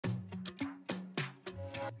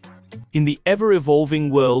In the ever-evolving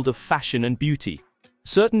world of fashion and beauty,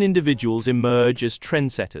 certain individuals emerge as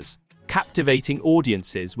trendsetters, captivating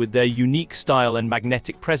audiences with their unique style and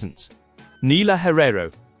magnetic presence. Neila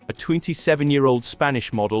Herrero, a 27-year-old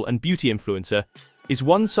Spanish model and beauty influencer, is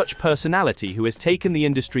one such personality who has taken the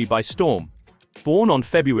industry by storm. Born on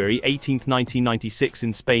February 18, 1996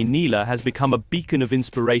 in Spain, Neila has become a beacon of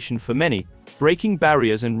inspiration for many, breaking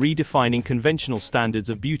barriers and redefining conventional standards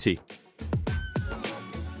of beauty.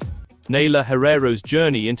 Neila Herrero's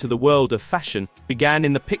journey into the world of fashion began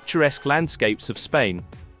in the picturesque landscapes of Spain.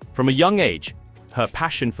 From a young age, her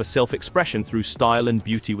passion for self-expression through style and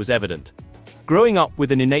beauty was evident. Growing up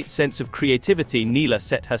with an innate sense of creativity, Neila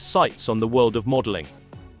set her sights on the world of modeling,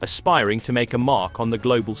 aspiring to make a mark on the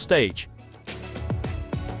global stage.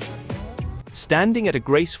 Standing at a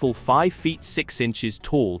graceful 5 feet 6 inches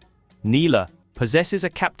tall, Neila possesses a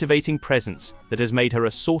captivating presence that has made her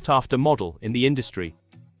a sought-after model in the industry.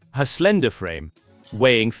 Her slender frame,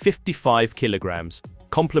 weighing 55 kilograms,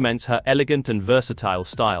 complements her elegant and versatile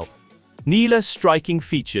style. Neila's striking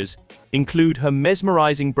features include her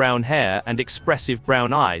mesmerizing brown hair and expressive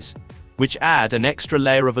brown eyes, which add an extra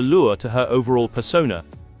layer of allure to her overall persona.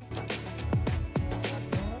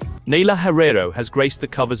 Neila Herrero has graced the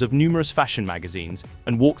covers of numerous fashion magazines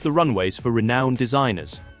and walked the runways for renowned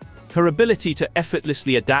designers. Her ability to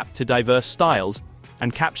effortlessly adapt to diverse styles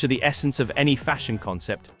and capture the essence of any fashion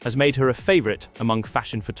concept has made her a favorite among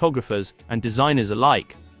fashion photographers and designers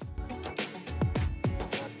alike.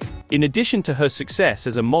 In addition to her success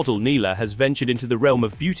as a model, Neila has ventured into the realm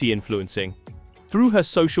of beauty influencing. Through her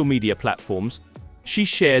social media platforms, she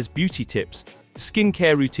shares beauty tips,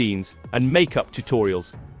 skincare routines, and makeup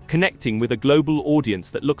tutorials, connecting with a global audience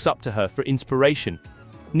that looks up to her for inspiration.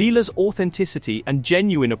 Neila's authenticity and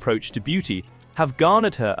genuine approach to beauty have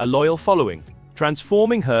garnered her a loyal following,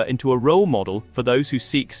 transforming her into a role model for those who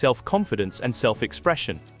seek self-confidence and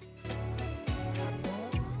self-expression.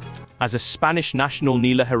 As a Spanish national,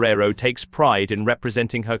 Neila Herrero takes pride in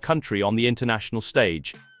representing her country on the international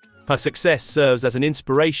stage. Her success serves as an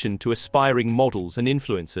inspiration to aspiring models and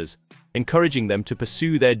influencers, encouraging them to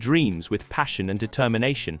pursue their dreams with passion and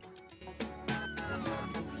determination.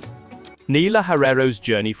 Neila Herrero's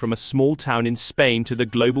journey from a small town in Spain to the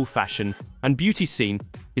global fashion and beauty scene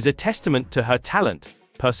is a testament to her talent,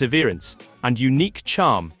 perseverance, and unique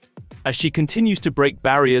charm. As she continues to break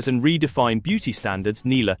barriers and redefine beauty standards,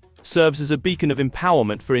 Neila serves as a beacon of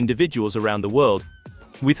empowerment for individuals around the world.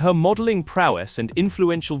 With her modeling prowess and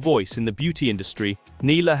influential voice in the beauty industry,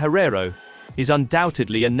 Neila Herrero is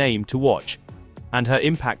undoubtedly a name to watch, and her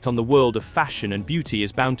impact on the world of fashion and beauty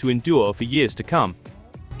is bound to endure for years to come.